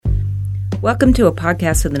Welcome to a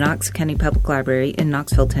podcast of the Knox County Public Library in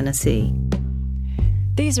Knoxville, Tennessee.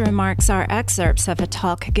 These remarks are excerpts of a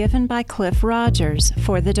talk given by Cliff Rogers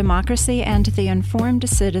for the Democracy and the Informed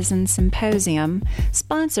Citizen Symposium,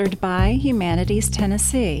 sponsored by Humanities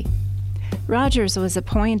Tennessee. Rogers was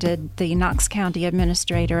appointed the Knox County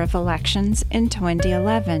Administrator of Elections in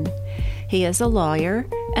 2011. He is a lawyer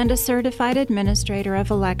and a certified administrator of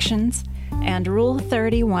elections and Rule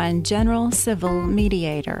 31 General Civil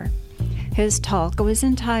Mediator. His talk was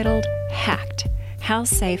entitled, Hacked: How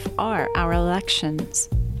Safe Are Our Elections?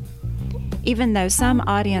 Even though some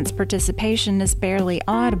audience participation is barely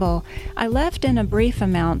audible, I left in a brief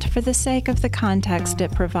amount for the sake of the context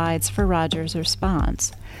it provides for Rogers'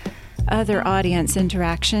 response. Other audience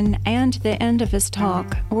interaction and the end of his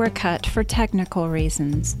talk were cut for technical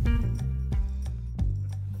reasons.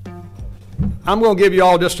 I'm going to give you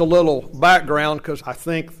all just a little background because I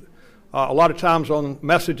think a lot of times on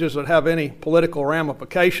messages that have any political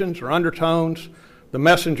ramifications or undertones, the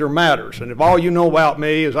messenger matters. And if all you know about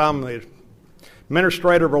me is I'm the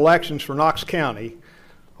Administrator of Elections for Knox County,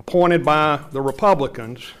 appointed by the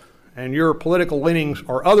Republicans, and your political leanings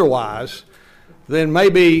are otherwise, then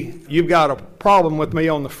maybe you've got a problem with me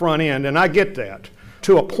on the front end, and I get that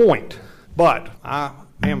to a point. But I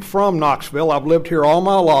am from Knoxville. I've lived here all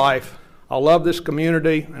my life. I love this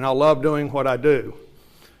community, and I love doing what I do.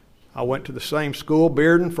 I went to the same school,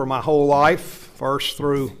 Bearden, for my whole life, first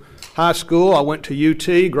through high school. I went to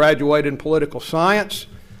UT, graduated in political science,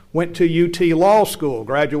 went to UT Law School,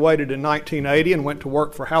 graduated in 1980, and went to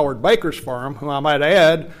work for Howard Baker's firm, who I might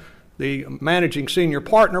add, the managing senior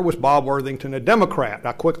partner was Bob Worthington, a Democrat.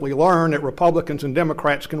 I quickly learned that Republicans and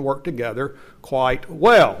Democrats can work together quite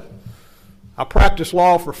well. I practiced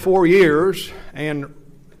law for 4 years and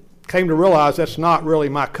came to realize that's not really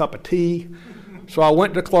my cup of tea. So I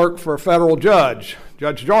went to clerk for a federal judge,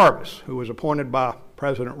 Judge Jarvis, who was appointed by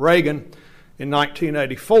President Reagan in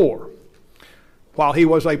 1984. While he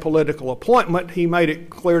was a political appointment, he made it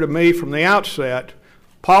clear to me from the outset,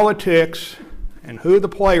 politics and who the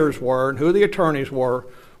players were and who the attorneys were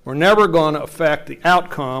never going to affect the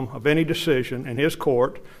outcome of any decision in his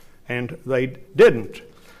court, and they didn't.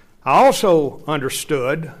 I also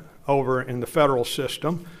understood over in the federal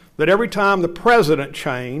system that every time the president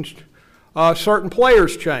changed, certain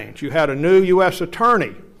players changed. You had a new U.S.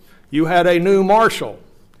 attorney. You had a new marshal.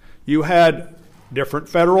 You had different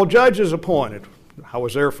federal judges appointed. I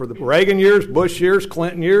was there for the Reagan years, Bush years,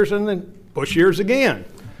 Clinton years, and then Bush years again.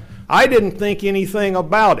 I didn't think anything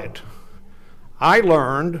about it. I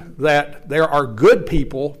learned that there are good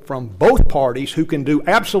people from both parties who can do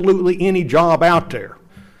absolutely any job out there.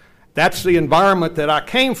 That's the environment that I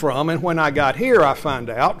came from, and when I got here, I found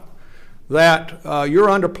out that you're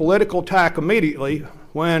under political attack immediately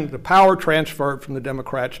when the power transferred from the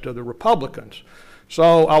Democrats to the Republicans.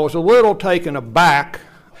 So I was a little taken aback.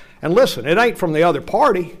 And listen, it ain't from the other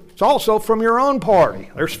party. It's also from your own party.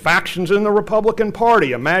 There's factions in the Republican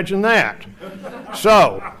Party. Imagine that.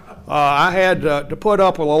 So I had to put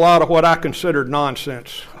up with a lot of what I considered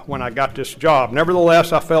nonsense when I got this job.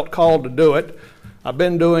 Nevertheless, I felt called to do it. I've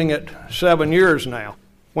been doing it 7 years now.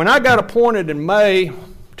 When I got appointed in May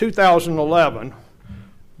 2011,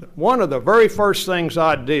 one of the very first things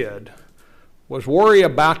I did was worry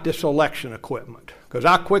about this election equipment, because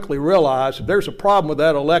I quickly realized if there's a problem with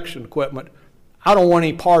that election equipment, I don't want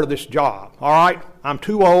any part of this job, all right? I'm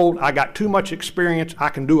too old, I got too much experience, I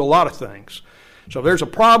can do a lot of things. So if there's a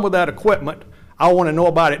problem with that equipment, I want to know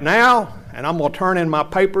about it now, and I'm going to turn in my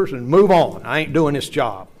papers and move on. I ain't doing this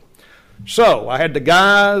job. So I had the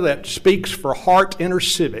guy that speaks for Hart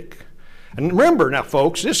InterCivic. And remember now,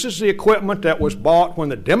 folks, this is the equipment that was bought when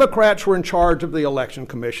the Democrats were in charge of the Election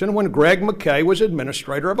Commission, when Greg McKay was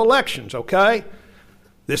Administrator of Elections, okay?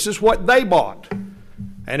 This is what they bought.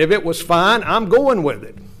 And if it was fine, I'm going with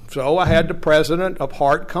it. So I had the president of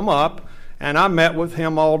Hart come up, and I met with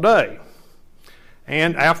him all day.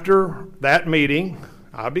 And after that meeting,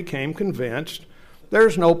 I became convinced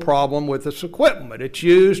there's no problem with this equipment. It's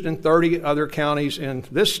used in 30 other counties in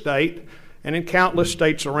this state and in countless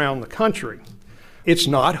states around the country. It's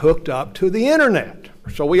not hooked up to the internet.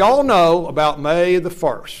 So we all know about May the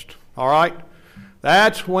 1st, all right?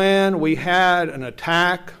 That's when we had an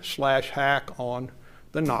attack/hack on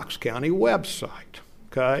the Knox County website,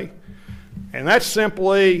 okay? And that's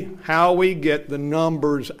simply how we get the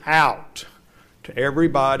numbers out to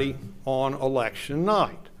everybody on election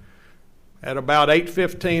night. At about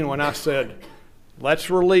 8:15 when I said,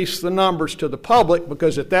 let's release the numbers to the public,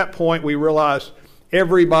 because at that point we realized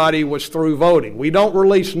everybody was through voting. We don't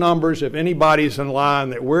release numbers if anybody's in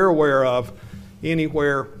line that we're aware of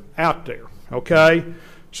anywhere out there, okay?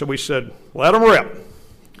 So we said, let them rip.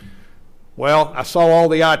 Well, I saw all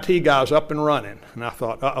the IT guys up and running, and I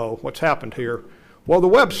thought, uh-oh, what's happened here? Well, the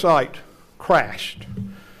website crashed,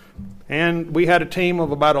 and we had a team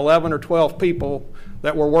of about 11 or 12 people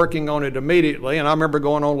that were working on it immediately, and I remember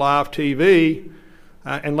going on live TV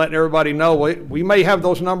and letting everybody know, we may have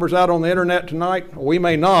those numbers out on the internet tonight, or we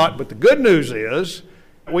may not, but the good news is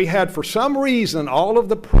we had, for some reason, all of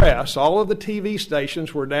the press, all of the TV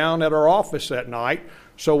stations were down at our office that night,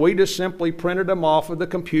 so we just simply printed them off of the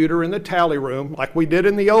computer in the tally room, like we did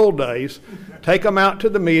in the old days, take them out to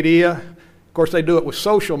the media. Of course, they do it with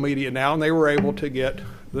social media now, and they were able to get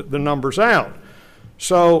the numbers out.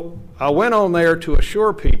 So I went on there to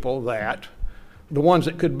assure people that, the ones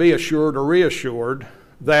that could be assured or reassured,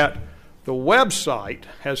 that the website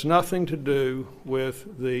has nothing to do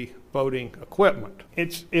with the voting equipment.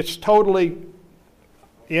 It's totally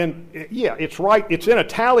it's right, it's in a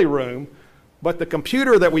tally room, but the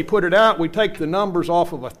computer that we put it out, we take the numbers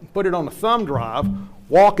off of put it on a thumb drive,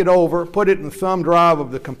 walk it over, put it in the thumb drive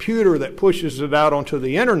of the computer that pushes it out onto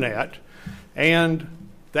the internet, and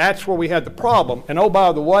that's where we had the problem. And oh,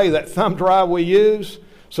 by the way, that thumb drive we use,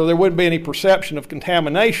 so there wouldn't be any perception of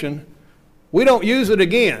contamination, we don't use it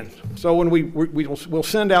again. So when we'll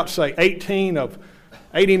send out, say, 18 of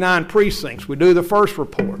 89 precincts, we do the first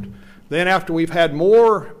report. Then after we've had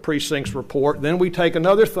more precincts report, then we take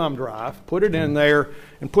another thumb drive, put it in there,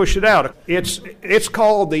 and push it out. It's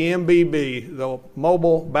called the MBB, the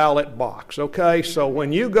mobile ballot box, okay? So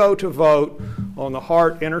when you go to vote on the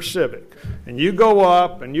Hart InterCivic, and you go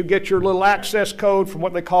up and you get your little access code from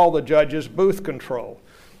what they call the judge's booth control,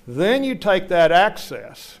 then you take that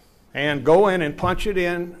access and go in and punch it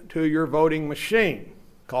in to your voting machine,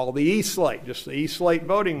 called the eSlate, just the eSlate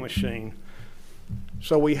voting machine.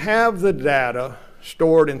 So we have the data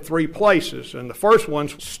stored in 3 places, and the first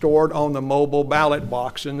one's stored on the mobile ballot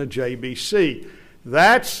box in the JBC.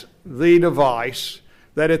 That's the device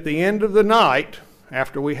that at the end of the night,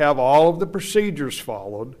 after we have all of the procedures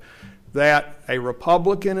followed, that a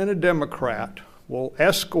Republican and a Democrat will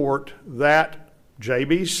escort that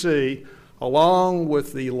JBC along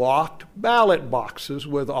with the locked ballot boxes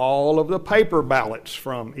with all of the paper ballots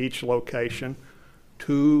from each location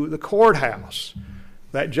to the courthouse.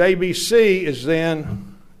 That JBC is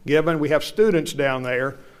then given, we have students down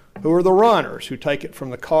there who are the runners, who take it from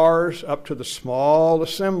the cars up to the small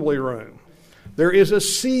assembly room. There is a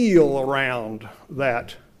seal around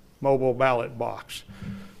that mobile ballot box.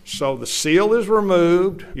 So the seal is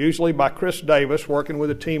removed, usually by Chris Davis, working with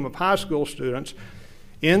a team of high school students,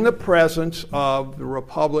 in the presence of the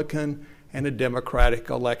Republican and the Democratic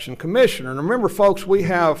election commissioner. And remember, folks, we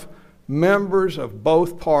have members of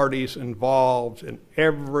both parties involved in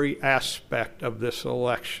every aspect of this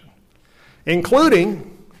election,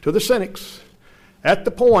 including, to the cynics, at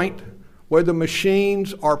the point where the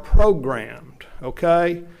machines are programmed,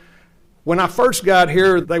 okay? When I first got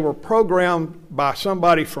here, they were programmed by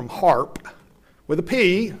somebody from HARP, with a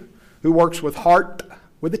P, who works with Hart,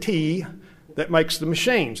 with a T, that makes the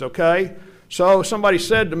machines, okay? So somebody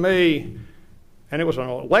said to me, and it was an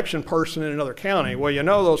election person in another county, well, you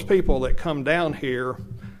know those people that come down here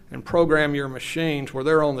and program your machines where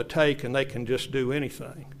they're on the take and they can just do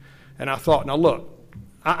anything. And I thought, now look,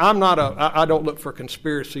 I don't look for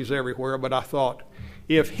conspiracies everywhere, but I thought,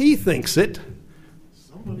 if he thinks it,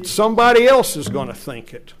 somebody else is going to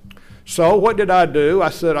think it. So what did I do?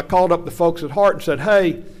 I called up the folks at Hart and said,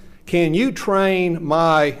 hey, can you train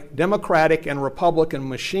my Democratic and Republican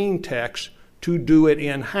machine techs to do it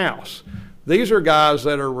in-house? These are guys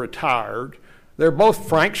that are retired. They're both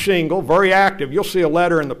Frank Shingle, very active. You'll see a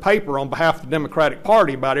letter in the paper on behalf of the Democratic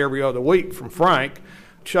Party about every other week from Frank.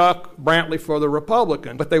 Chuck Brantley for the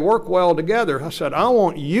Republican. But they work well together. I said, I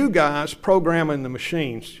want you guys programming the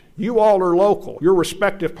machines. You all are local. Your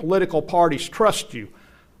respective political parties trust you.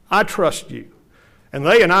 I trust you. And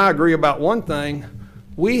they and I agree about one thing.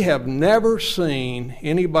 We have never seen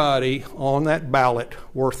anybody on that ballot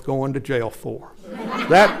worth going to jail for.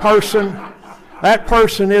 That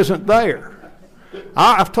person isn't there.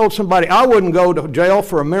 I've told somebody I wouldn't go to jail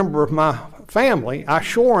for a member of my family. I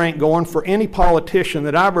sure ain't going for any politician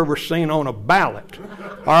that I've ever seen on a ballot.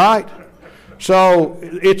 All right? So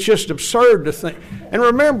it's just absurd to think. And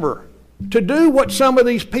remember, to do what some of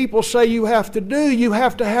these people say you have to do, you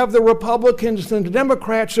have to have the Republicans and the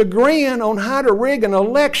Democrats agreeing on how to rig an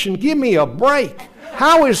election. Give me a break.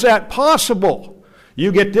 How is that possible?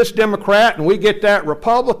 You get this Democrat and we get that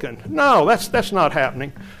Republican. No, that's not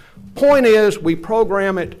happening. Point is, we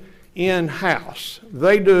program it in-house.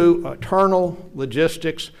 They do internal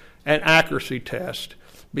logistics and accuracy test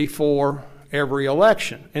before every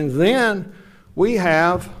election. And then we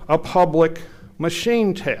have a public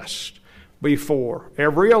machine test before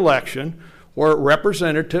every election where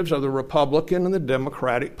representatives of the Republican and the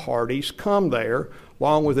Democratic parties come there,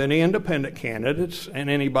 along with any independent candidates and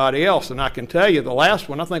anybody else. And I can tell you, the last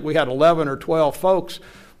one, I think we had 11 or 12 folks,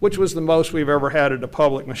 which was the most we've ever had at a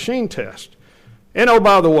public machine test. And oh,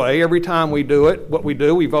 by the way, every time we do it, what we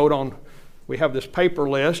do, we have this paper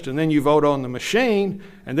list, and then you vote on the machine,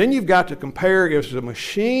 and then you've got to compare, is the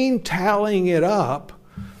machine tallying it up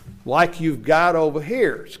like you've got over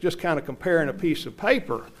here? It's just kind of comparing a piece of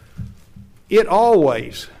paper. It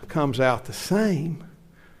always comes out the same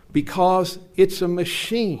because it's a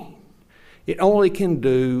machine. It only can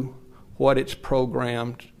do what it's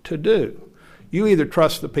programmed to do. You either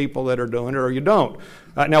trust the people that are doing it or you don't.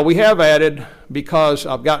 Now, we have added, because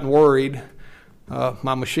I've gotten worried,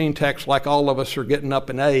 my machine techs, like all of us, are getting up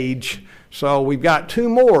in age. So we've got 2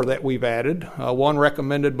 more that we've added. One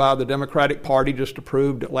recommended by the Democratic Party, just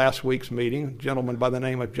approved at last week's meeting, a gentleman by the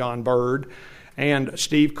name of John Byrd, and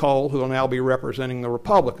Steve Cole, who will now be representing the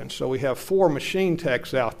Republicans. So we have 4 machine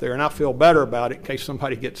techs out there, and I feel better about it in case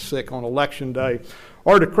somebody gets sick on Election Day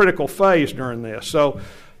or the critical phase during this. So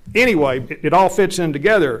anyway, it all fits in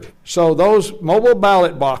together. So those mobile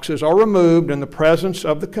ballot boxes are removed in the presence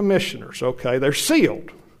of the commissioners. Okay, they're sealed.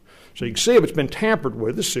 So you can see if it's been tampered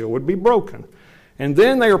with, the seal would be broken. And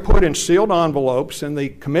then they are put in sealed envelopes, and the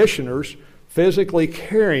commissioners physically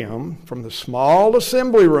carry them from the small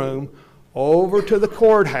assembly room over to the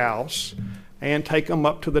courthouse and take them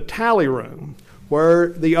up to the tally room, where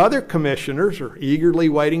the other commissioners are eagerly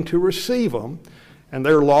waiting to receive them. And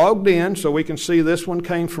they're logged in, so we can see this one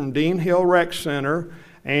came from Dean Hill Rec Center,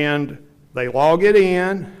 and they log it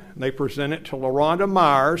in, they present it to LaRonda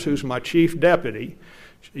Myers, who's my chief deputy.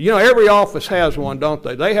 You know, every office has one, don't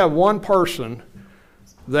they? They have one person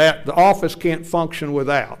that the office can't function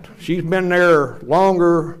without. She's been there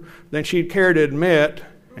longer than she'd care to admit,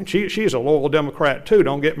 and she's a loyal Democrat too,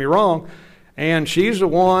 don't get me wrong, and she's the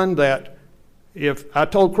one that, if I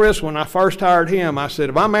told Chris when I first hired him, I said,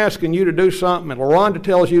 if I'm asking you to do something and LaRonda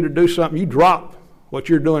tells you to do something, you drop what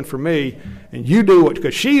you're doing for me and you do it,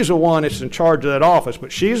 because she's the one that's in charge of that office,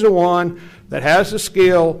 but she's the one that has the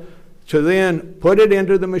skill to then put it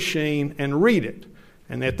into the machine and read it.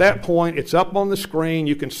 And at that point, it's up on the screen.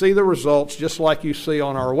 You can see the results just like you see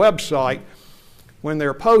on our website when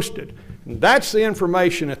they're posted. And that's the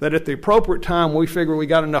information that at the appropriate time we figure we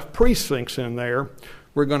got enough precincts in there,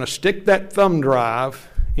 we're going to stick that thumb drive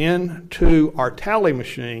into our tally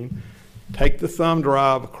machine, take the thumb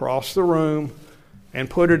drive across the room, and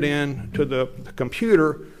put it into the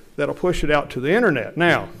computer that'll push it out to the internet.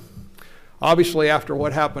 Now, obviously after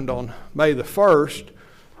what happened on May the 1st,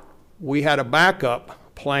 we had a backup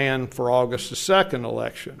plan for August the 2nd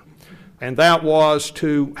election, and that was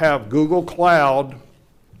to have Google Cloud.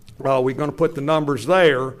 We're going to put the numbers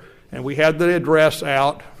there, and we had the address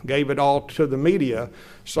out, gave it all to the media.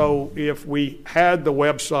 So if we had the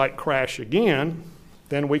website crash again,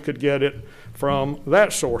 then we could get it from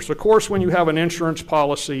that source. Of course, when you have an insurance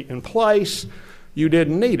policy in place, you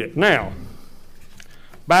didn't need it. Now,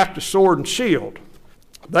 back to Sword and Shield.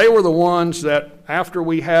 They were the ones that, after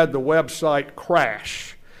we had the website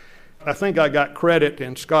crash, I think I got credit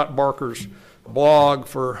in Scott Barker's blog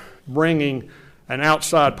for bringing an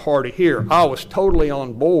outside party here. I was totally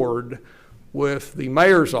on board with the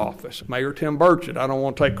mayor's office, Mayor Tim Burchett. I don't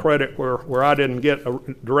want to take credit where I didn't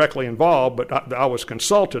get directly involved, but I was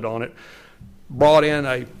consulted on it. Brought in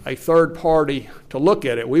a third party to look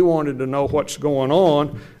at it. We wanted to know what's going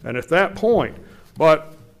on, and at that point,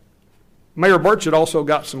 but Mayor Burchett also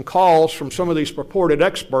got some calls from some of these purported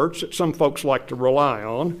experts that some folks like to rely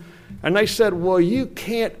on, and they said, well, you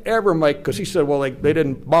can't ever make, because he said, well, they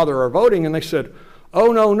didn't bother our voting, and they said,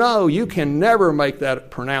 oh, no, you can never make that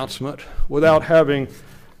pronouncement without having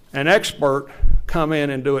an expert come in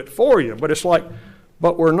and do it for you. But it's like,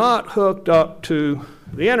 but we're not hooked up to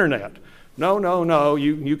the internet. No,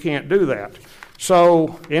 you can't do that.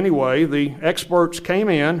 So anyway, the experts came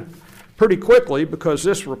in pretty quickly, because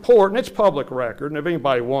this report, and it's public record, and if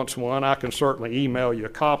anybody wants one, I can certainly email you a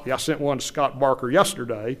copy. I sent one to Scott Barker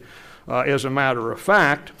yesterday, as a matter of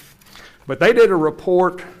fact. But they did a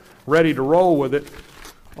report ready to roll with it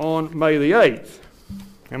on May the 8th.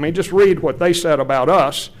 I mean, just read what they said about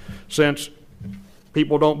us, since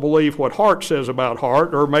people don't believe what Hart says about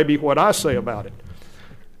Hart, or maybe what I say about it.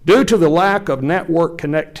 Due to the lack of network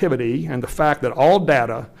connectivity and the fact that all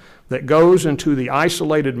data that goes into the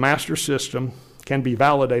isolated master system can be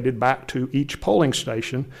validated back to each polling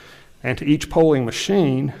station and to each polling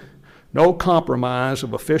machine, no compromise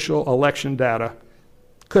of official election data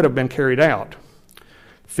could have been carried out.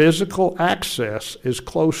 Physical access is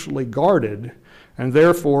closely guarded and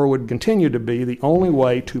therefore would continue to be the only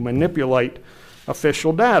way to manipulate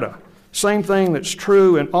official data. Same thing that's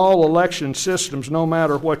true in all election systems, no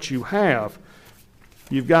matter what you have.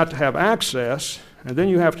 You've got to have access, and then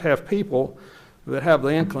you have to have people that have the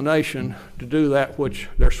inclination to do that which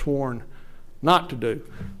they're sworn not to do.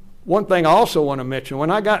 One thing I also want to mention,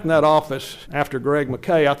 when I got in that office after Greg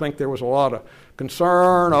McKay, I think there was a lot of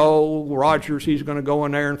concern. Oh, Rogers, he's going to go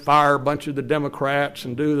in there and fire a bunch of the Democrats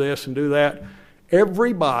and do this and do that.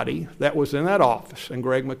 Everybody that was in that office, and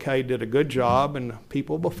Greg McKay did a good job, and the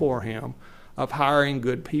people before him, of hiring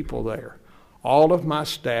good people there. All of my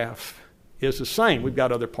staff is the same. We've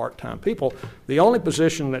got other part-time people. The only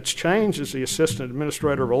position that's changed is the Assistant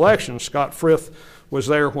Administrator of Elections. Scott Frith was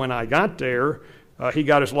there when I got there. He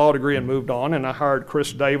got his law degree and moved on, and I hired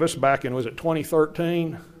Chris Davis back in, was it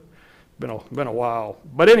 2013? Been a while.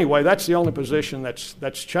 But anyway, that's the only position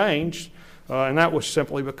that's changed, and that was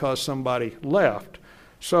simply because somebody left.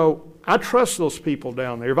 So I trust those people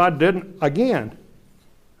down there. If I didn't, again,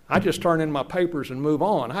 I just turn in my papers and move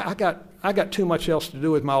on. I got too much else to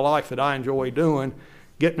do with my life that I enjoy doing,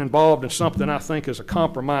 getting involved in something I think is a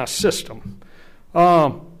compromised system.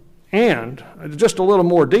 And just a little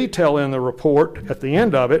more detail in the report at the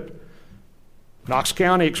end of it, Knox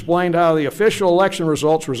County explained how the official election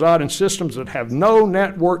results reside in systems that have no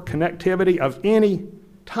network connectivity of any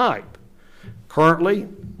type. Currently,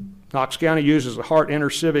 Knox County uses the Hart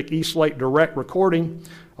InterCivic eSlate Direct Recording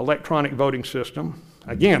electronic voting system.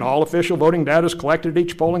 Again, all official voting data is collected at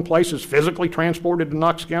each polling place, is physically transported to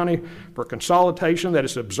Knox County for consolidation that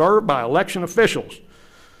is observed by election officials.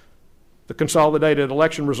 The consolidated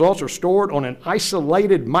election results are stored on an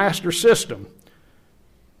isolated master system.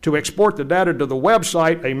 To export the data to the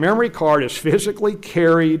website, a memory card is physically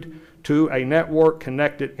carried to a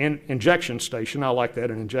network-connected injection station. I like that,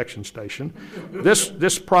 an injection station.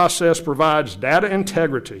 This process provides data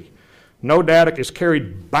integrity. No data is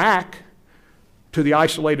carried back to the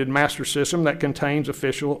isolated master system that contains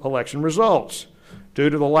official election results. Due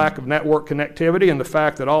to the lack of network connectivity and the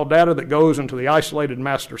fact that all data that goes into the isolated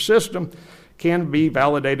master system can be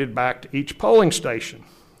validated back to each polling station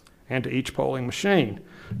and to each polling machine.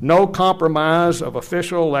 No compromise of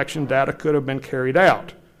official election data could have been carried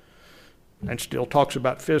out, and still talks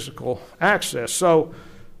about physical access. So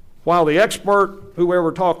while the expert,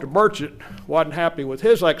 whoever talked to Burchett, wasn't happy with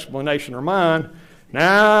his explanation or mine,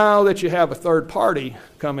 now that you have a third party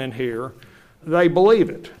come in here, they believe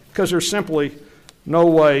it, because there's simply no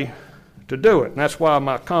way to do it. And that's why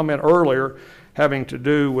my comment earlier having to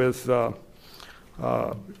do with, I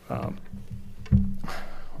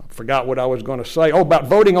forgot what I was going to say. Oh, about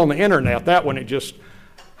voting on the internet. That one,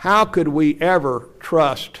 how could we ever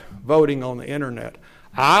trust voting on the internet?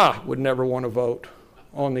 I would never want to vote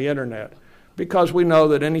on the internet because we know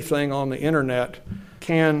that anything on the internet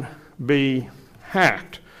can be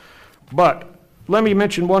hacked. But let me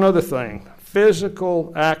mention one other thing.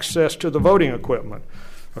 Physical access to the voting equipment.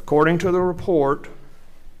 According to the report,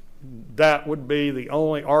 that would be the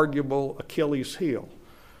only arguable Achilles heel,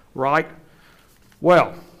 right?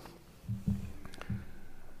 Well,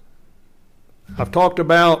 I've talked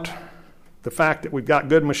about the fact that we've got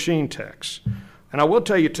good machine techs. And I will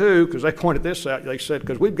tell you, too, because they pointed this out, they said,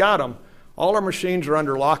 because we've got them, all our machines are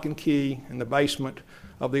under lock and key in the basement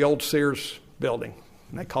of the old Sears building.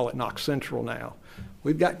 And they call it Knox Central now.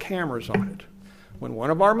 We've got cameras on it. When one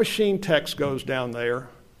of our machine techs goes down there,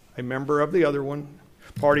 a member of the other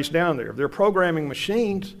party's down there. If they're programming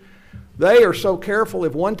machines, they are so careful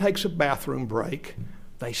if one takes a bathroom break,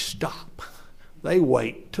 they stop. They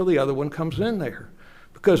wait till the other one comes in there.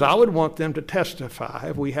 Because I would want them to testify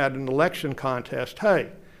if we had an election contest, hey,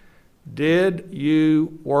 did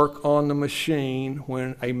you work on the machine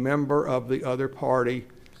when a member of the other party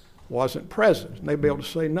wasn't present? And they'd be able to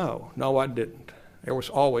say, no, I didn't. There was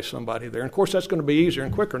always somebody there. And of course, that's going to be easier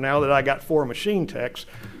and quicker now that I got 4 machine techs.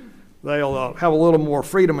 They'll have a little more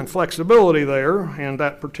freedom and flexibility there in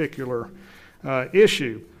that particular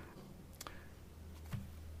issue.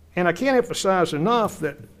 And I can't emphasize enough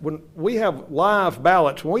that when we have live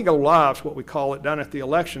ballots, when we go live, is what we call it, down at the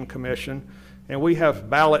Election Commission, and we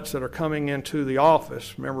have ballots that are coming into the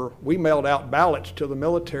office. Remember, we mailed out ballots to the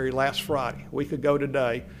military last Friday. A week ago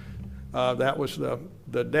today. That was the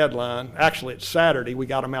deadline. Actually, it's Saturday. We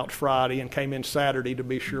got them out Friday and came in Saturday to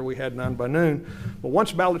be sure we had none by noon. But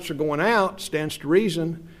once ballots are going out, stands to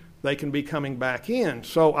reason they can be coming back in.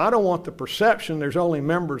 So I don't want the perception there's only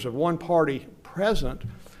members of one party present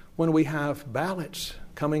when we have ballots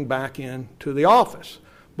coming back into the office.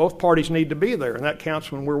 Both parties need to be there, and that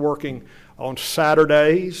counts when we're working on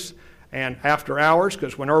Saturdays And after hours,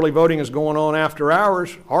 because when early voting is going on after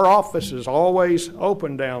hours, our office is always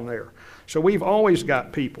open down there. So we've always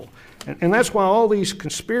got people. And that's why all these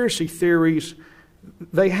conspiracy theories,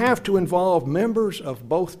 they have to involve members of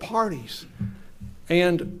both parties.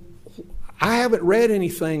 And I haven't read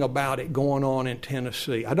anything about it going on in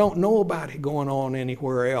Tennessee. I don't know about it going on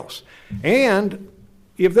anywhere else. And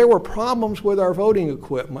if there were problems with our voting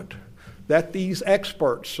equipment that these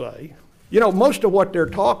experts say, you know, most of what they're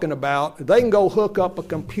talking about, they can go hook up a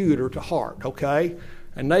computer to Hart, okay?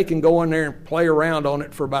 And they can go in there and play around on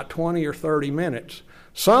it for about 20 or 30 minutes.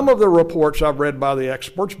 Some of the reports I've read by the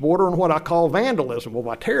experts border on what I call vandalism. Well, if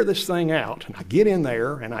I tear this thing out and I get in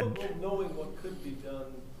there and I... Knowing what could be done,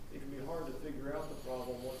 it can be hard to figure out the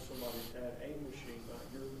problem once somebody's had a machine, not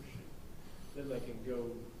your machine. Then they can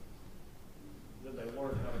go, then they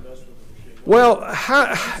learn how to mess with the machine. Well,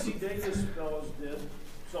 C. Davis fellows did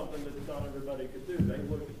something that not everybody could do. They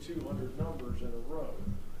looked at 200 numbers in a row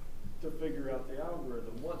to figure out the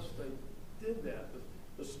algorithm. Once they did that,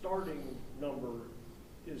 the starting number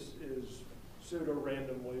is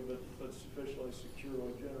pseudo-randomly but sufficiently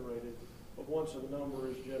securely generated. But once a number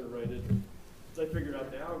is generated, they figure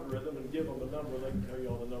out the algorithm and give them a number. They can tell you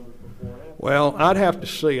all the numbers before and after. Well, I'd have to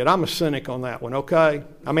see it. I'm a cynic on that one, okay?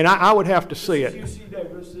 I mean, I would have to see it. UC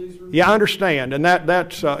Davis, yeah, I understand, and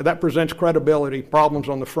that presents credibility problems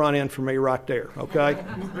on the front end for me right there, okay?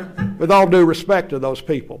 With all due respect to those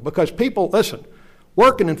people. Because people, listen,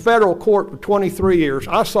 working in federal court for 23 years,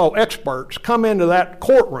 I saw experts come into that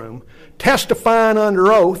courtroom testifying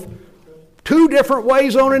under oath 2 different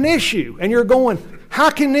ways on an issue. And you're going, how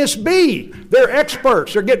can this be? They're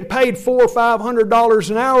experts. They're getting paid $400 or $500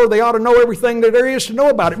 an hour. They ought to know everything that there is to know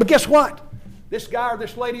about it. But guess what? This guy or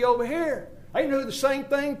this lady over here, they knew the same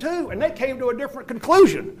thing too, and they came to a different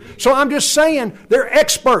conclusion. So I'm just saying they're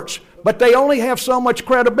experts, but they only have so much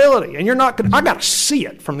credibility. And you're not going to, I got to see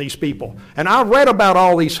it from these people. And I've read about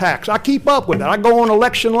all these hacks. I keep up with it. I go on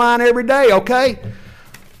election line every day, okay?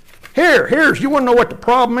 Here's, you want to know what the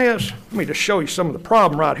problem is? Let me just show you some of the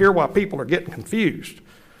problem right here why people are getting confused.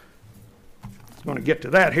 I'm going to get to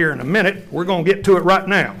that here in a minute. We're going to get to it right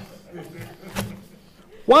now.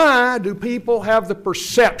 Why do people have the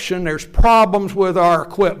perception there's problems with our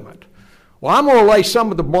equipment? Well, I'm going to lay some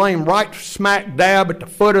of the blame right smack dab at the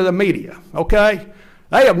foot of the media, okay?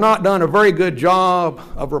 They have not done a very good job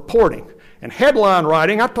of reporting. And headline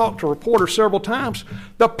writing, I've talked to reporters several times,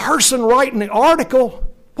 the person writing the article,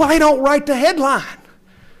 well, they don't write the headline.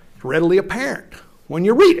 It's readily apparent when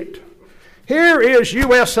you read it. Here is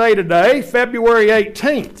USA Today, February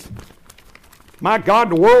 18th. My God,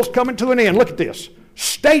 the world's coming to an end. Look at this.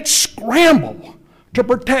 States scramble to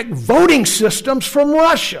protect voting systems from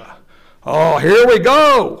Russia. Oh, here we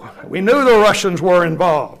go. We knew the Russians were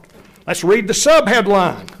involved. Let's read the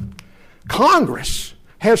subheadline. Congress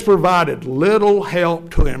has provided little help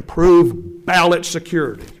to improve ballot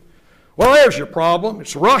security. Well, there's your problem.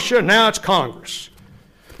 It's Russia, now it's Congress.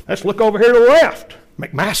 Let's look over here to the left.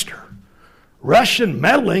 McMaster. Russian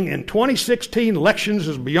meddling in 2016 elections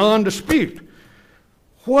is beyond dispute.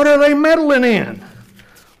 What are they meddling in?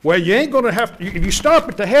 Well, you ain't going to have to, if you stop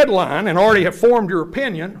at the headline and already have formed your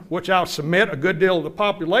opinion, which I'll submit a good deal of the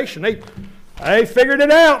population, they figured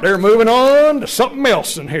it out. They're moving on to something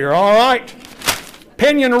else in here, all right?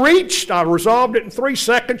 Opinion reached. I resolved it in 3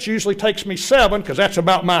 seconds. Usually takes me 7 because that's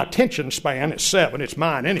about my attention span. It's 7. It's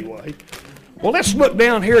mine anyway. Well, let's look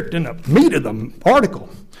down here in the meat of the article.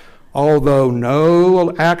 Although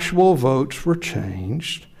no actual votes were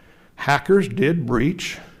changed, hackers did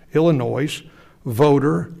breach Illinois'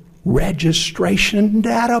 voter registration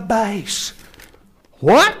database.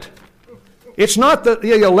 What? It's not the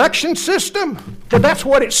election system? But that's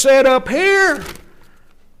what it said up here.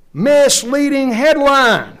 Misleading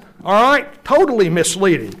headline. All right? Totally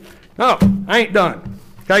misleading. No, I ain't done.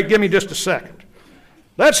 Okay, give me just a second.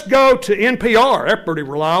 Let's go to NPR. They're pretty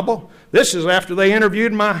reliable. This is after they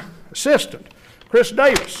interviewed my assistant, Chris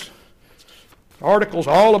Davis. The article's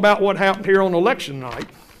all about what happened here on election night.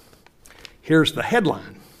 Here's the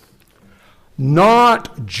headline.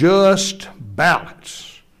 Not just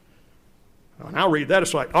ballots. And I'll read that.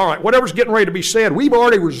 It's like, all right, whatever's getting ready to be said, we've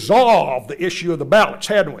already resolved the issue of the ballots,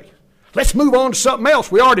 hadn't we? Let's move on to something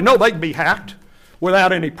else. We already know they can be hacked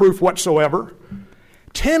without any proof whatsoever.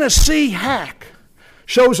 Tennessee hack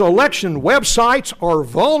shows election websites are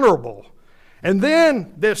vulnerable. And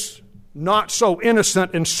then this not so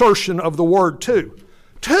innocent insertion of the word to.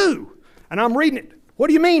 To. And I'm reading it. What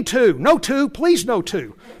do you mean to? No to. Please no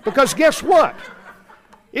to. Because guess what?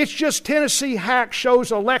 It's just Tennessee hack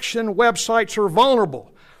shows election websites are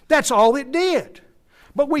vulnerable. That's all it did.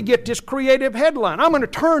 But we get this creative headline. I'm an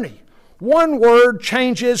attorney. One word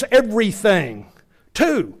changes everything.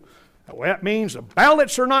 2, well, that means the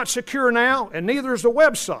ballots are not secure now, and neither is the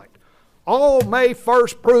website. All May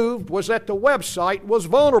 1st proved was that the website was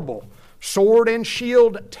vulnerable. Sword and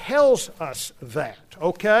Shield tells us that,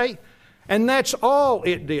 okay? And that's all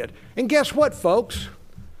it did. And guess what, folks?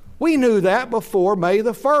 We knew that before May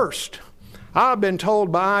the 1st. I've been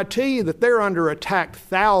told by IT that they're under attack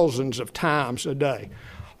thousands of times a day.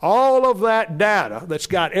 All of that data that's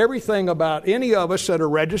got everything about any of us that are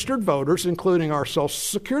registered voters, including our Social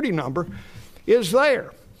Security number, is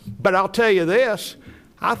there. But I'll tell you this,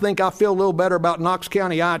 I think I feel a little better about Knox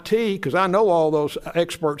County IT because I know all those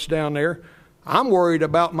experts down there. I'm worried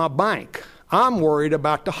about my bank. I'm worried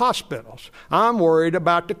about the hospitals. I'm worried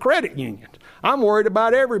about the credit unions. I'm worried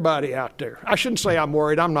about everybody out there. I shouldn't say I'm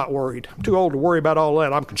worried. I'm not worried. I'm too old to worry about all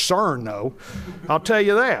that. I'm concerned, though. I'll tell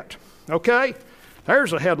you that. Okay?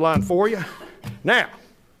 There's a headline for you. Now,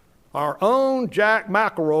 our own Jack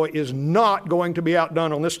McElroy is not going to be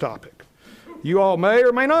outdone on this topic. You all may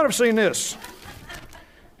or may not have seen this.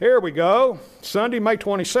 Here we go. Sunday, May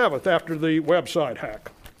 27th, after the website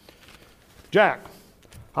hack. Jack,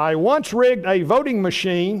 I once rigged a voting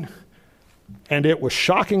machine, and it was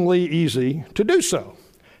shockingly easy to do so.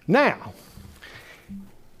 Now,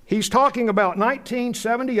 he's talking about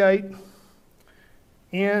 1978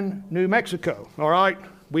 in New Mexico, all right?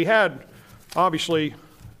 We had, obviously,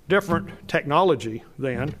 different technology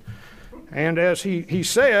then. And as he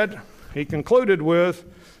said, he concluded with,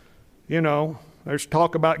 there's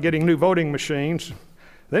talk about getting new voting machines.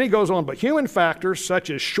 Then he goes on, but human factors such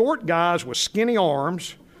as short guys with skinny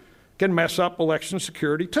arms can mess up election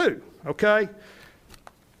security too, okay?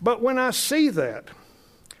 But when I see that,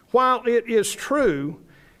 while it is true,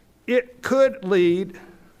 it could lead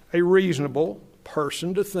a reasonable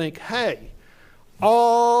person to think, hey,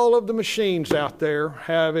 all of the machines out there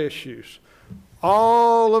have issues.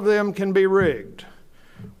 All of them can be rigged.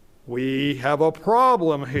 We have a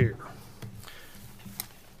problem here.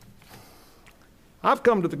 I've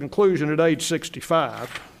come to the conclusion at age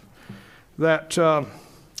 65 that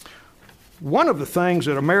one of the things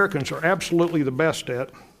that Americans are absolutely the best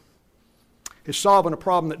at is solving a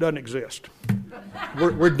problem that doesn't exist.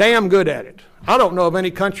 We're damn good at it. I don't know of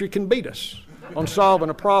any country can beat us on solving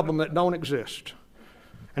a problem that don't exist.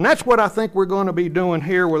 And that's what I think we're going to be doing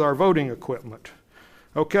here with our voting equipment.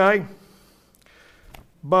 Okay?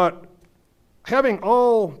 But having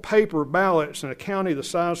all paper ballots in a county the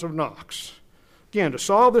size of Knox, again, to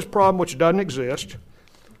solve this problem which doesn't exist,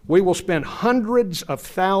 we will spend hundreds of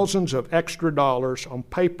thousands of extra dollars on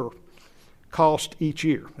paper cost each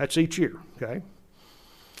year. That's each year, okay?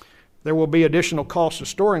 There will be additional costs of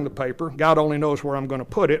storing the paper. God only knows where I'm going to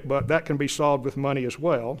put it, but that can be solved with money as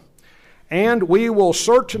well. And we will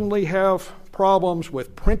certainly have problems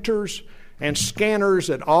with printers and scanners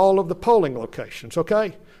at all of the polling locations,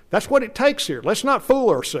 okay? That's what it takes here. Let's not fool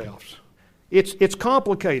ourselves. It's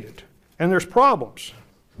complicated, and there's problems.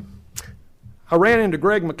 I ran into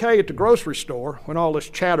Greg McKay at the grocery store when all this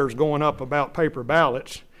chatter's going up about paper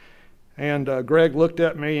ballots, and Greg looked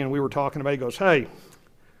at me and we were talking about it. He goes, hey,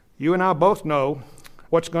 you and I both know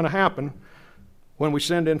what's going to happen when we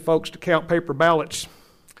send in folks to count paper ballots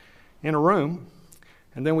in a room,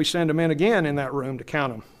 and then we send them in again in that room to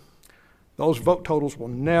count them. Those vote totals will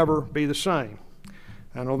never be the same.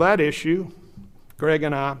 And on that issue, Greg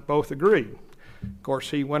and I both agreed. Of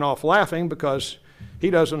course, he went off laughing because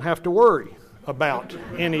he doesn't have to worry about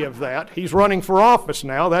any of that. He's running for office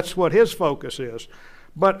now. That's what his focus is.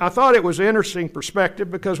 But I thought it was an interesting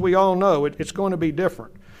perspective because we all know it's going to be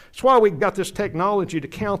different. That's why we've got this technology to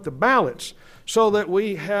count the ballots, so that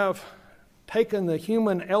we have taken the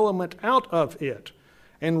human element out of it.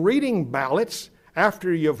 And reading ballots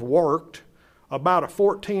after you've worked about a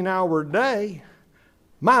 14-hour day,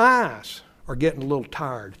 my eyes are getting a little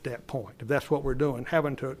tired at that point, if that's what we're doing,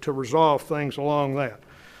 having to resolve things along that.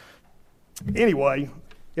 Anyway,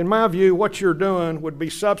 in my view, what you're doing would be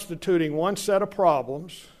substituting one set of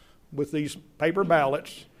problems with these paper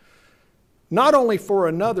ballots, not only for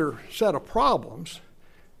another set of problems.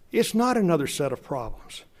 It's not another set of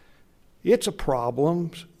problems. It's a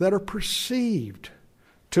problems that are perceived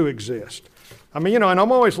to exist. I mean, and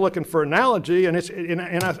I'm always looking for analogy, and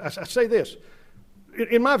I say this.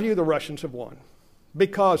 In my view, the Russians have won,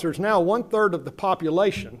 because there's now 1/3 of the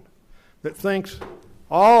population that thinks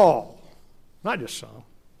all, not just some,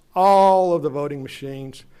 all of the voting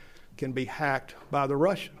machines can be hacked by the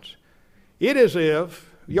Russians. It is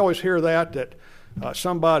if, you always hear that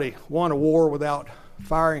somebody won a war without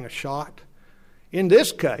firing a shot. In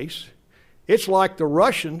this case, it's like the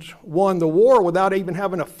Russians won the war without even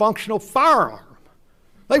having a functional firearm.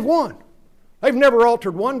 They've won. They've never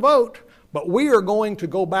altered one vote, but we are going to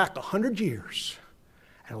go back 100 years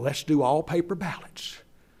and let's do all paper ballots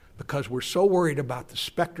because we're so worried about the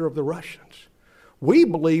specter of the Russians. We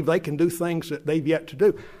believe they can do things that they've yet to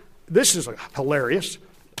do. This is hilarious.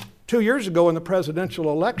 2 years ago in the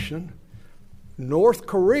presidential election, North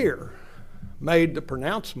Korea made the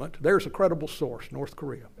pronouncement, there's a credible source, North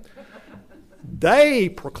Korea. They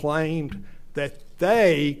proclaimed that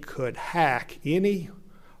they could hack any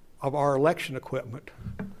of our election equipment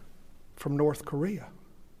from North Korea.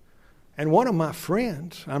 And one of my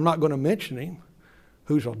friends, I'm not going to mention him,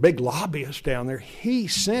 who's a big lobbyist down there, he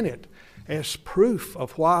sent it as proof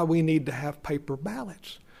of why we need to have paper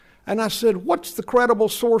ballots. And I said, what's the credible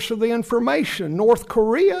source of the information? North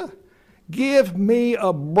Korea? Give me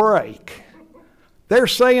a break. They're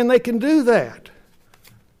saying they can do that.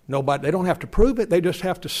 Nobody, they don't have to prove it, they just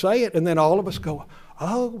have to say it, and then all of us go,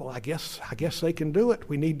 oh, well, I guess they can do it.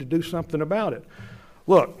 We need to do something about it.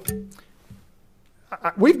 Look,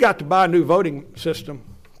 we've got to buy a new voting system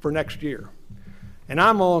for next year. And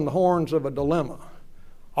I'm on the horns of a dilemma.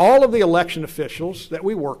 All of the election officials that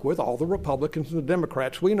we work with, all the Republicans and the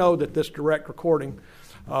Democrats, we know that this direct recording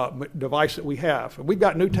device that we have, we've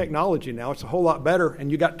got new technology now. It's a whole lot better,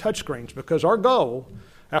 and you got touchscreens because our goal,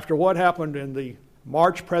 after what happened in the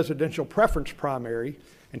March presidential preference primary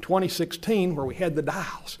in 2016, where we had the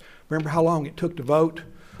dials, remember how long it took to vote?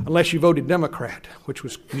 Unless you voted Democrat, which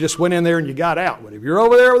was you just went in there and you got out. But if you're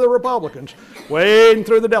over there with the Republicans, wading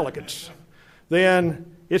through the delegates,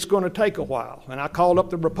 then it's going to take a while. And I called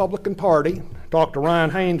up the Republican Party, talked to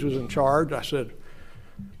Ryan Haynes, who was in charge. I said,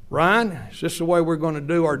 Ryan, is this the way we're going to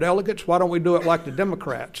do our delegates? Why don't we do it like the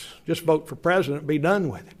Democrats? Just vote for president, be done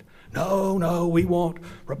with it. No,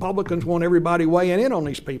 Republicans want everybody weighing in on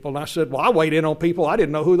these people. And I said, well, I weighed in on people. I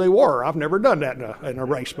didn't know who they were. I've never done that in a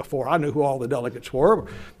race before. I knew who all the delegates were.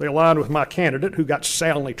 They aligned with my candidate who got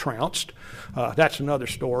soundly trounced. That's another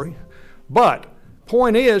story. But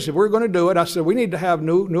point is, if we're going to do it, I said we need to have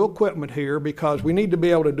new equipment here because we need to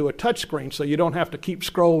be able to do a touchscreen so you don't have to keep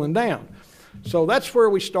scrolling down. So that's where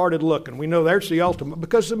we started looking. We know there's the ultimate,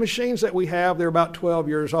 because the machines that we have, they're about 12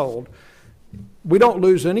 years old. We don't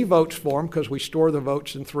lose any votes for them because we store the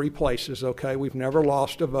votes in 3 places, okay? We've never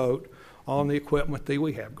lost a vote on the equipment that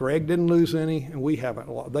we have. Greg didn't lose any, and we haven't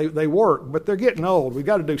lost. They work, but they're getting old. We've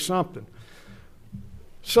got to do something.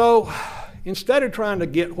 So instead of trying to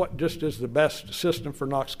get what just is the best system for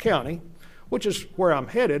Knox County, which is where I'm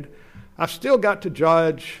headed, I've still got to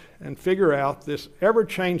judge and figure out this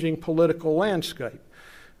ever-changing political landscape.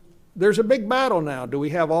 There's a big battle now. Do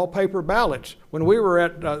we have all paper ballots? When we were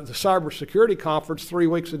at the cybersecurity conference 3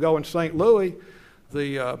 weeks ago in St. Louis,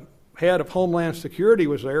 the head of Homeland Security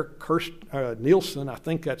was there, Kirsten Nielsen, I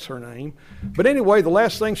think that's her name. But anyway, the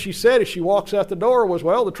last thing she said as she walks out the door was,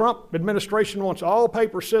 well, the Trump administration wants all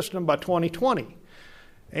paper system by 2020.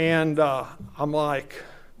 And I'm like,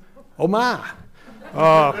 oh my.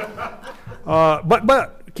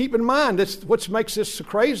 But keep in mind, what makes this so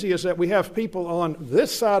crazy is that we have people on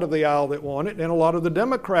this side of the aisle that want it, and a lot of the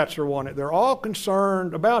Democrats are want it. They're all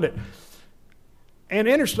concerned about it. And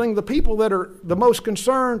interesting, the people that are the most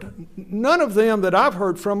concerned, none of them that I've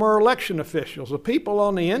heard from are election officials. The people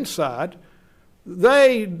on the inside,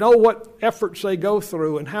 they know what efforts they go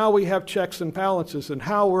through and how we have checks and balances and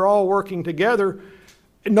how we're all working together.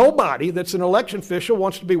 Nobody that's an election official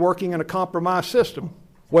wants to be working in a compromised system.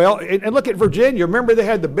 Well, and look at Virginia. Remember they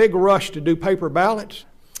had the big rush to do paper ballots?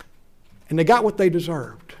 And they got what they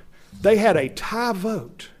deserved. They had a tie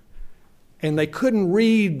vote, and they couldn't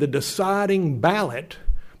read the deciding ballot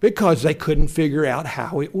because they couldn't figure out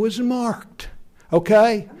how it was marked.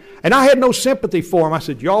 Okay? And I had no sympathy for them. I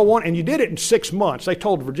said, y'all want, and you did it in 6 months. They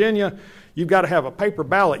told Virginia, you've got to have a paper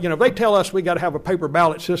ballot. You know, if they tell us we got to have a paper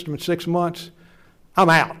ballot system in 6 months, I'm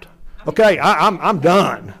out. Okay, I'm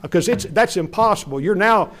done, because that's impossible. You're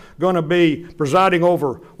now going to be presiding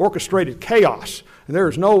over orchestrated chaos, and there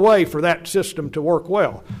is no way for that system to work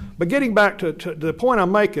well. But getting back to the point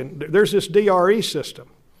I'm making, there's this DRE system.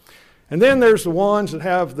 And then there's the ones that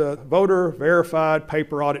have the voter verified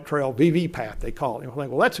paper audit trail, VVPAT they call it. You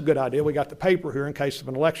think, well, that's a good idea. We got the paper here in case of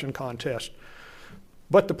an election contest.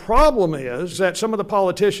 But the problem is that some of the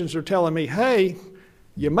politicians are telling me, hey,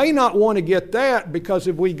 you may not want to get that because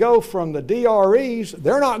if we go from the DREs,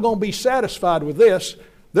 they're not going to be satisfied with this.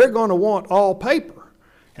 They're going to want all paper.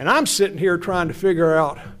 And I'm sitting here trying to figure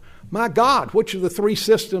out, my God, which of the 3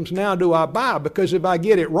 systems now do I buy? Because if I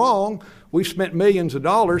get it wrong, we've spent millions of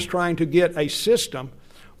dollars trying to get a system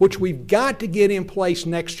which we've got to get in place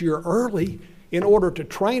next year early in order to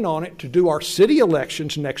train on it to do our city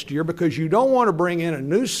elections next year, because you don't want to bring in a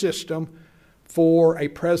new system for a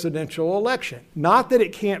presidential election. Not that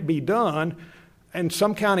it can't be done, and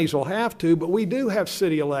some counties will have to, but we do have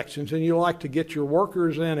city elections, and you like to get your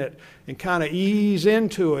workers in it and kind of ease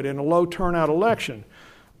into it in a low turnout election.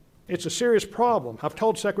 It's a serious problem. I've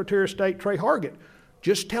told Secretary of State Trey Hargett,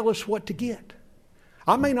 just tell us what to get.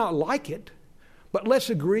 I may not like it, but let's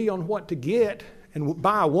agree on what to get and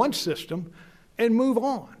buy one system and move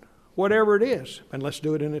on, whatever it is, and let's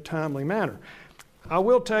do it in a timely manner. I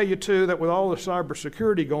will tell you, too, that with all the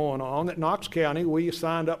cybersecurity going on, that Knox County, we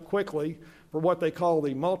signed up quickly for what they call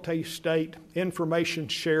the Multi-State Information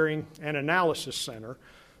Sharing and Analysis Center.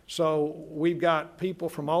 So we've got people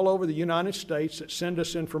from all over the United States that send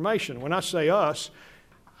us information. When I say us,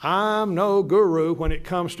 I'm no guru when it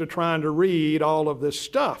comes to trying to read all of this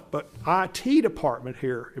stuff, but IT department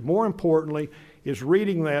here, more importantly, is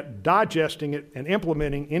reading that, digesting it, and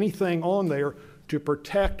implementing anything on there to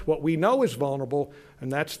protect what we know is vulnerable,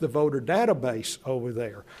 and that's the voter database over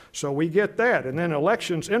there. So we get that. And then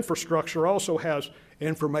elections infrastructure also has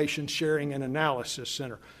Information Sharing and Analysis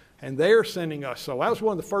Center. And they're sending us. So that was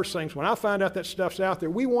one of the first things. When I found out that stuff's out there,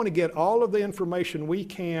 we want to get all of the information we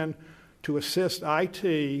can to assist IT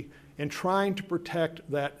in trying to protect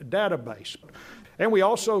that database. And we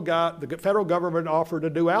also got the federal government offered to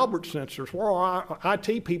do Albert sensors. Well, our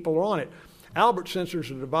IT people are on it. Albert sensors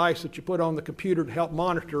is a device that you put on the computer to help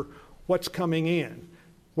monitor what's coming in.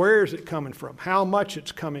 Where is it coming from? How much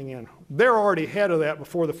it's coming in? They're already ahead of that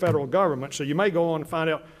before the federal government, so you may go on and find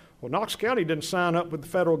out, well, Knox County didn't sign up with the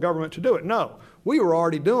federal government to do it. No, we were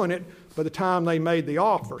already doing it by the time they made the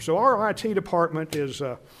offer. So our IT department is,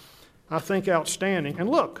 I think, outstanding. And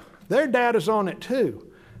look, their data's on it too.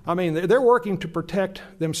 I mean, they're working to protect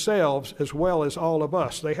themselves as well as all of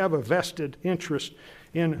us. They have a vested interest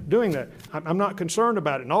in doing that. I'm not concerned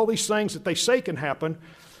about it. And all these things that they say can happen,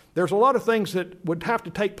 there's a lot of things that would have to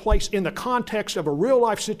take place in the context of a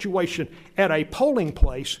real-life situation at a polling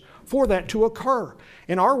place for that to occur.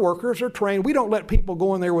 And our workers are trained. We don't let people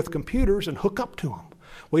go in there with computers and hook up to them.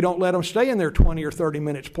 We don't let them stay in there 20 or 30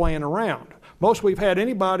 minutes playing around. Most we've had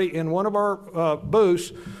anybody in one of our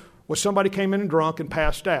booths was somebody came in and drunk and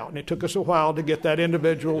passed out. And it took us a while to get that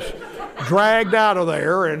individual dragged out of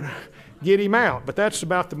there and get him out. But that's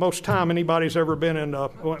about the most time anybody's ever been in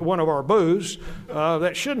one of our booths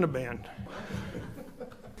that shouldn't have been.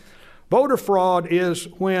 Voter fraud is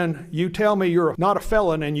when you tell me you're not a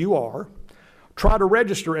felon and you are, try to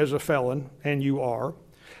register as a felon and you are,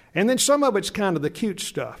 and then some of it's kind of the cute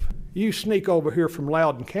stuff. You sneak over here from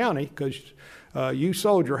Loudoun County because you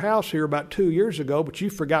sold your house here about 2 years ago, but you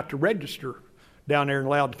forgot to register down there in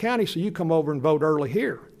Loudoun County, so you come over and vote early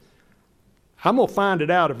here. I'm going to find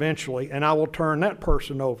it out eventually, and I will turn that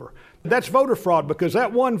person over. That's voter fraud because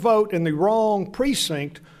that one vote in the wrong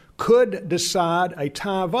precinct could decide a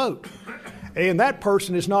tie vote. And that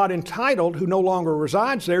person is not entitled, who no longer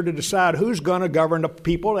resides there, to decide who's going to govern the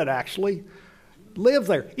people that actually live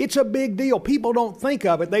there. It's a big deal. People don't think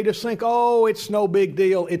of it. They just think, oh, it's no big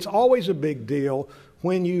deal. It's always a big deal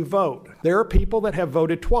when you vote. There are people that have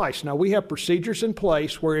voted twice. Now, we have procedures in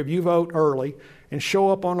place where if you vote early and show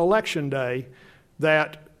up on election day,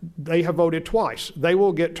 that they have voted twice. They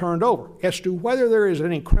will get turned over. As to whether there is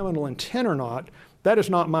any criminal intent or not, that is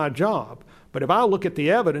not my job. But if I look at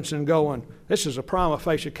the evidence and going, this is a prima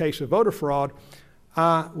facie case of voter fraud,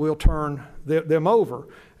 I will turn them over.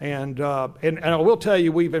 And I will tell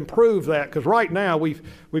you, we've improved that because right now we've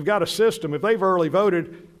got a system. If they've early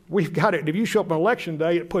voted, we've got it. If you show up on election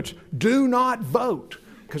day, it puts "do not vote"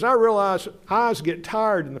 because I realize eyes get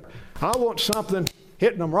tired, and I want something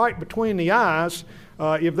hitting them right between the eyes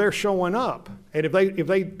if they're showing up. And if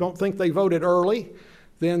they don't think they voted early,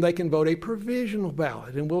 then they can vote a provisional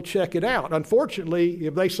ballot, and we'll check it out. Unfortunately,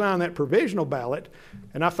 if they sign that provisional ballot,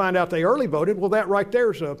 and I find out they early voted, well, that right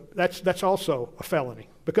there is that's also a felony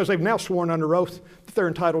because they've now sworn under oath that they're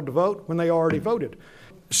entitled to vote when they already voted.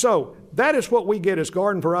 So that is what we get as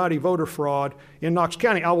garden variety voter fraud in Knox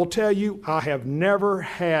County. I will tell you, I have never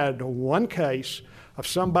had one case of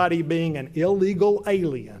somebody being an illegal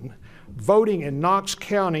alien voting in Knox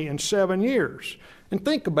County in 7 years. And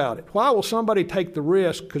think about it. Why will somebody take the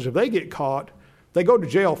risk? Because if they get caught, they go to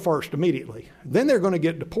jail first immediately. Then they're going to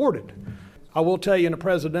get deported. I will tell you, in a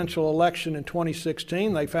presidential election in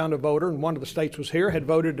 2016, they found a voter, and one of the states was here, had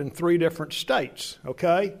voted in 3 different states,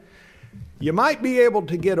 okay? You might be able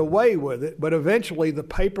to get away with it, but eventually the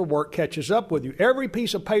paperwork catches up with you. Every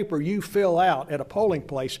piece of paper you fill out at a polling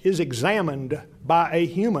place is examined by a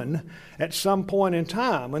human at some point in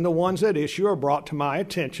time, and the ones at issue are brought to my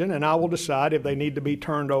attention, and I will decide if they need to be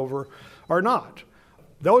turned over or not.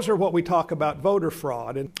 Those are what we talk about voter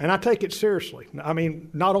fraud, and I take it seriously. I mean,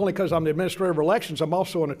 not only because I'm the administrator of elections, I'm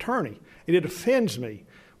also an attorney. It offends me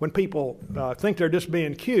when people think they're just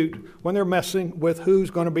being cute when they're messing with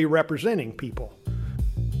who's going to be representing people.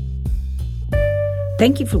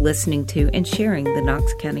 Thank you for listening to and sharing the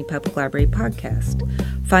Knox County Public Library podcast.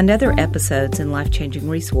 Find other episodes and life-changing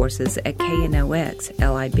resources at knoxlib.org.